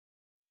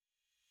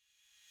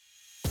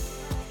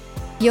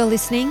You're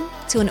listening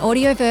to an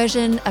audio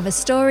version of a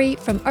story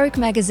from Oak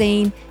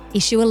Magazine,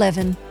 issue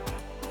 11.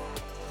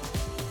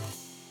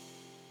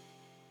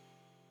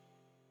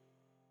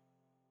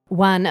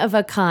 One of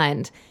a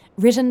Kind,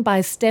 written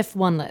by Steph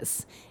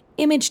Wanless.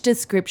 Image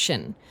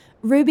description.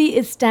 Ruby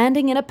is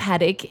standing in a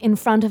paddock in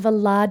front of a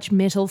large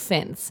metal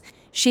fence.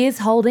 She is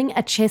holding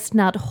a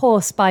chestnut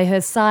horse by her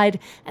side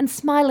and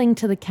smiling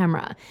to the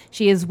camera.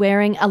 She is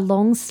wearing a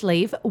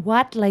long-sleeve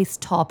white lace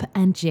top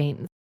and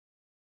jeans.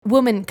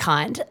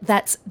 Womn-Kind,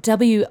 that's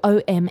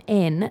WOMN-Kind,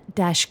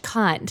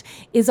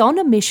 is on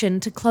a mission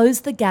to close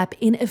the gap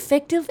in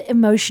effective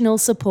emotional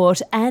support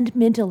and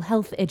mental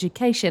health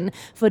education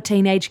for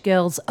teenage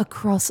girls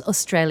across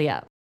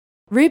Australia.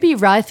 Ruby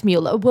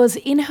Reithmuller was,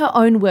 in her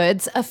own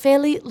words, a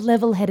fairly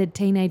level-headed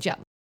teenager.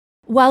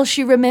 While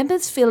she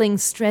remembers feeling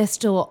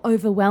stressed or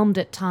overwhelmed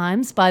at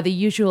times by the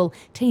usual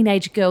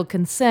teenage girl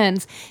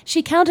concerns,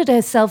 she counted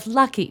herself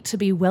lucky to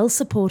be well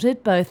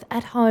supported both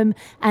at home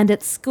and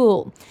at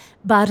school.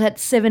 But at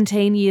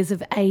 17 years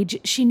of age,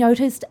 she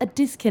noticed a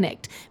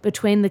disconnect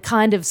between the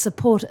kind of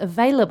support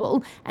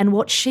available and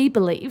what she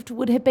believed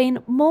would have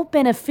been more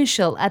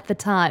beneficial at the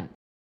time.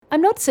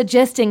 I'm not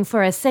suggesting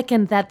for a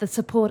second that the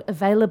support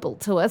available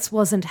to us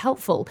wasn't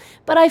helpful,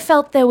 but I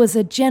felt there was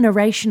a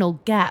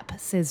generational gap,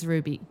 says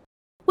Ruby.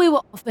 We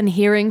were often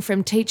hearing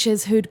from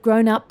teachers who'd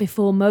grown up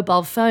before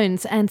mobile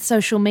phones and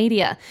social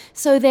media,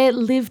 so their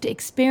lived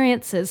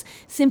experiences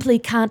simply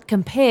can't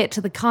compare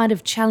to the kind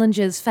of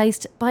challenges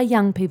faced by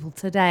young people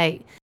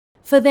today.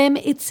 For them,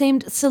 it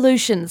seemed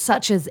solutions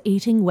such as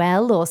eating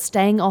well or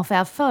staying off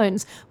our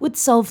phones would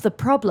solve the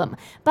problem,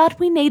 but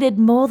we needed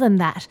more than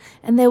that,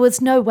 and there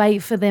was no way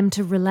for them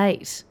to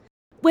relate.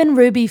 When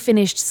Ruby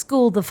finished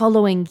school the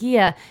following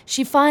year,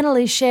 she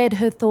finally shared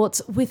her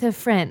thoughts with her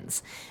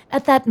friends.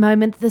 At that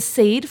moment, the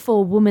seed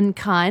for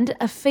Womn-Kind,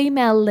 a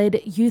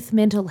female-led youth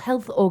mental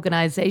health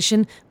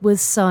organisation,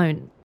 was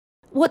sown.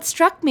 What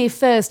struck me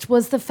first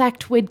was the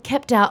fact we'd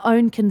kept our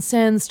own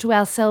concerns to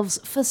ourselves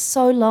for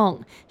so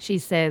long, she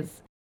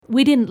says.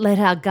 We didn't let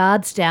our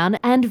guards down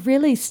and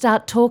really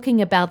start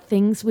talking about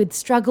things we'd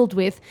struggled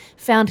with,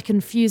 found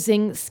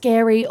confusing,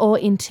 scary or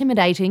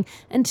intimidating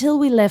until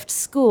we left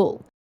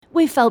school.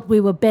 We felt we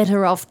were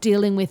better off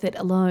dealing with it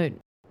alone.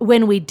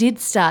 When we did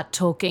start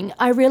talking,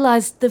 I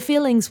realised the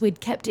feelings we'd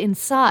kept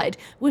inside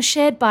were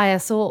shared by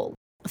us all.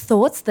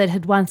 Thoughts that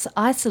had once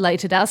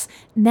isolated us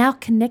now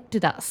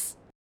connected us.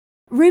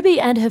 Ruby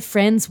and her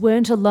friends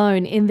weren't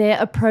alone in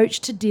their approach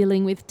to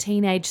dealing with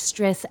teenage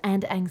stress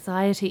and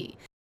anxiety.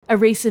 A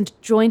recent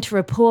joint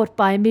report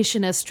by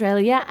Mission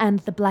Australia and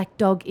the Black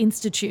Dog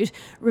Institute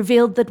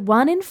revealed that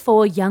 1 in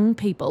 4 young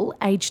people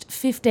aged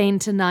 15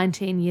 to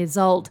 19 years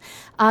old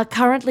are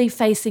currently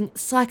facing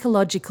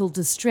psychological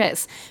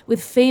distress,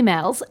 with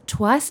females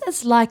twice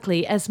as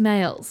likely as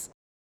males.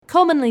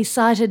 Commonly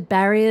cited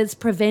barriers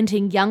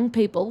preventing young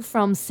people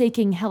from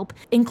seeking help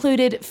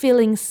included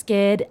feeling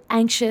scared,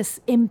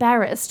 anxious,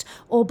 embarrassed,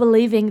 or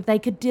believing they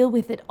could deal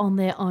with it on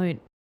their own.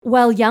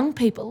 While young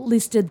people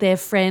listed their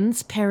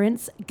friends,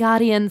 parents,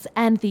 guardians,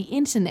 and the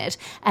internet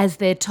as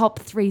their top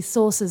 3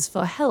 sources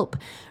for help,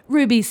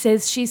 Ruby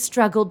says she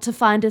struggled to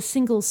find a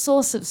single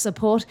source of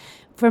support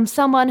from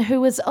someone who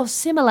was of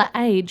similar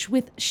age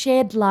with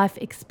shared life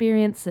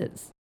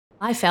experiences.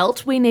 I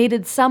felt we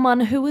needed someone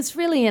who was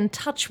really in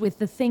touch with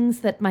the things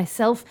that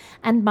myself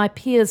and my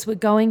peers were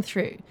going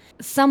through.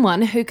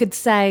 Someone who could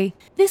say,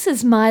 "This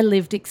is my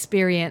lived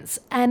experience,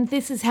 and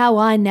this is how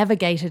I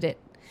navigated it."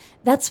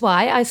 That's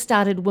why I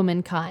started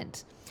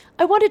Womn-Kind.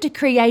 I wanted to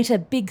create a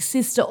big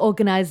sister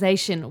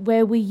organisation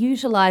where we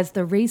utilise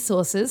the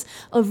resources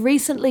of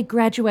recently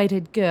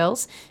graduated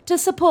girls to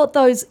support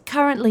those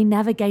currently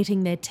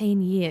navigating their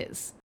teen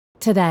years.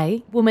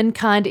 Today,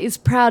 Womn-Kind is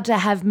proud to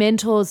have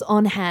mentors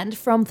on hand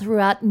from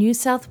throughout New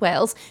South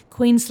Wales,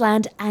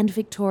 Queensland and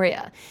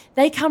Victoria.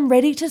 They come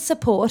ready to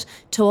support,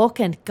 talk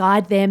and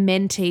guide their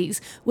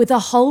mentees with a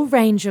whole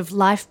range of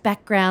life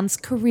backgrounds,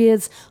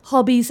 careers,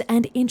 hobbies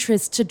and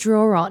interests to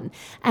draw on,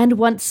 and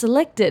once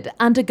selected,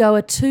 undergo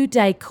a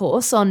 2-day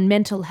course on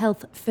mental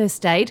health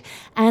first aid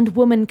and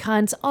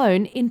Womn-Kind's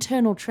own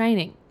internal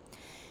training.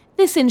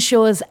 This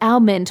ensures our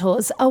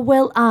mentors are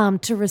well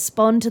armed to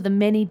respond to the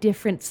many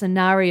different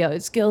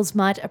scenarios girls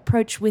might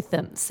approach with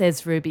them,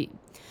 says Ruby.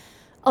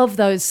 Of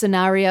those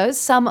scenarios,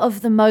 some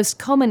of the most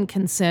common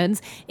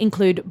concerns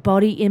include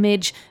body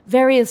image,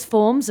 various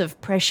forms of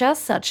pressure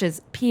such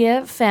as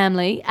peer,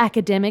 family,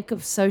 academic or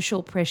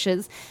social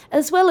pressures,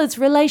 as well as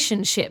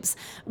relationships,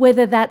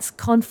 whether that's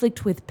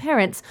conflict with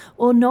parents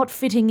or not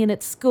fitting in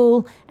at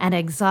school, and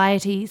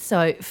anxiety,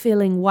 so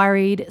feeling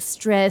worried,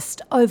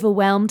 stressed,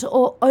 overwhelmed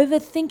or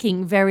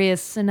overthinking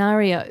various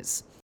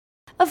scenarios.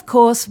 Of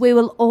course, we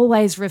will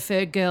always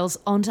refer girls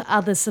onto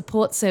other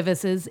support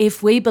services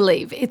if we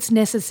believe it's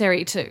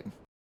necessary to.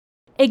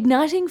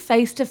 Igniting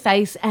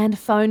face-to-face and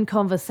phone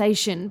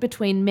conversation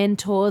between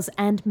mentors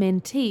and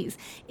mentees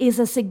is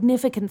a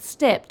significant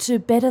step to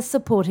better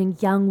supporting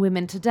young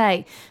women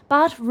today,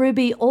 but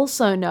Ruby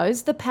also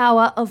knows the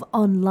power of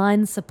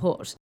online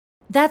support.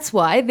 That's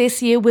why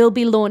this year we'll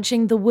be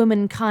launching the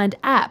Womn-Kind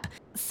app,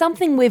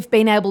 something we've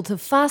been able to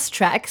fast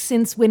track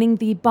since winning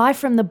the Buy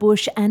from the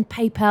Bush and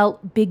PayPal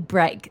Big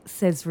Break,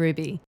 says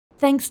Ruby.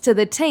 Thanks to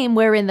the team,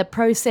 we're in the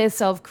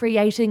process of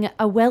creating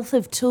a wealth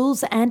of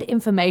tools and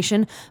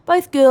information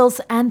both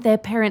girls and their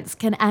parents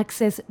can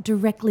access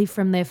directly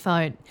from their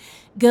phone.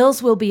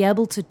 Girls will be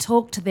able to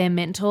talk to their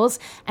mentors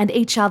and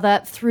each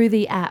other through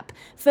the app,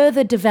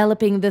 further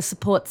developing the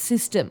support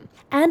system.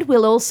 And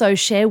we'll also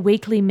share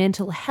weekly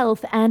mental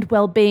health and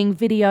well-being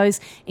videos,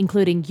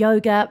 including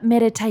yoga,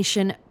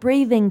 meditation,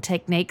 breathing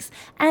techniques,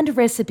 and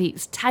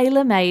recipes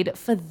tailor-made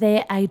for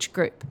their age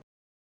group.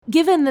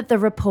 Given that the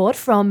report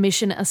from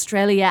Mission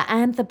Australia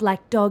and the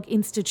Black Dog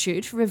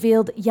Institute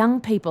revealed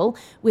young people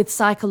with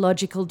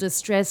psychological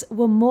distress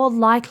were more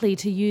likely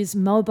to use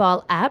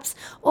mobile apps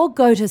or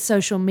go to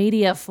social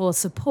media for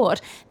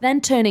support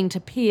than turning to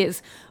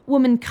peers,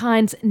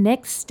 Womn-Kind's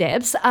next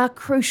steps are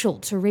crucial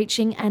to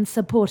reaching and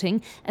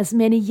supporting as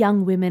many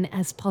young women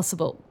as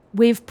possible.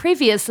 We've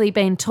previously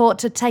been taught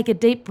to take a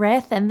deep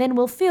breath and then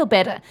we'll feel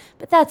better,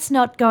 but that's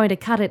not going to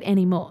cut it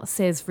anymore,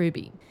 says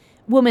Ruby.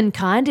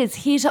 Womn-Kind is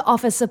here to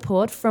offer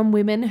support from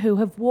women who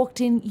have walked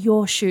in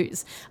your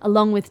shoes,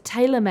 along with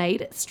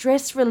tailor-made,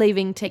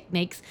 stress-relieving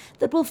techniques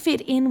that will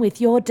fit in with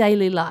your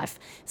daily life.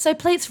 So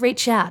please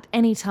reach out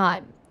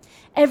anytime.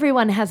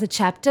 Everyone has a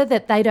chapter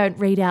that they don't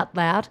read out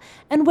loud,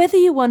 and whether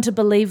you want to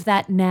believe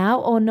that now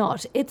or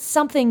not, it's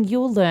something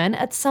you'll learn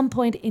at some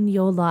point in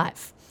your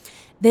life.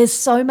 There's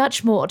so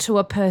much more to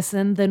a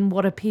person than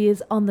what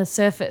appears on the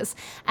surface,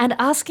 and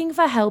asking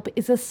for help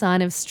is a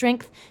sign of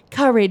strength,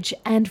 courage,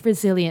 and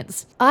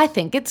resilience. I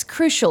think it's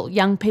crucial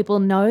young people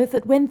know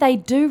that when they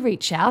do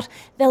reach out,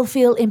 they'll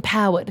feel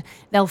empowered.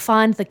 They'll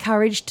find the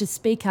courage to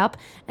speak up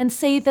and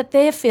see that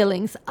their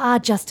feelings are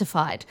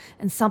justified,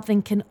 and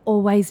something can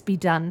always be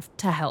done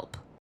to help.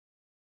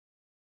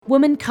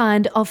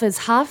 Womn-Kind offers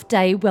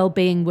half-day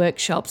wellbeing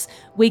workshops,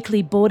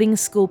 weekly boarding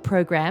school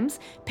programs,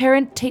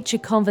 parent-teacher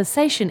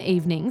conversation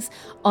evenings,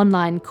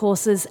 online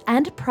courses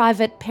and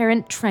private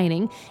parent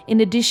training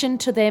in addition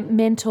to their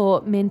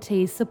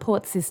mentor-mentee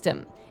support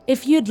system.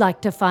 If you'd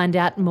like to find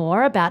out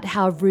more about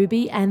how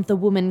Ruby and the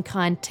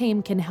Womn-Kind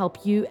team can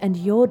help you and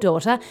your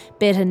daughter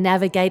better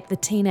navigate the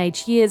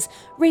teenage years,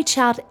 reach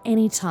out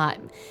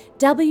anytime.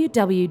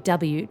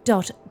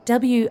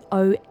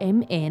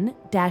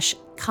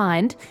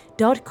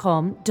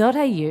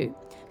 www.womn-kind.com.au,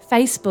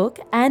 Facebook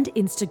and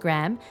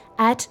Instagram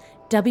at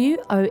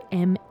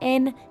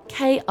WOMNKIND.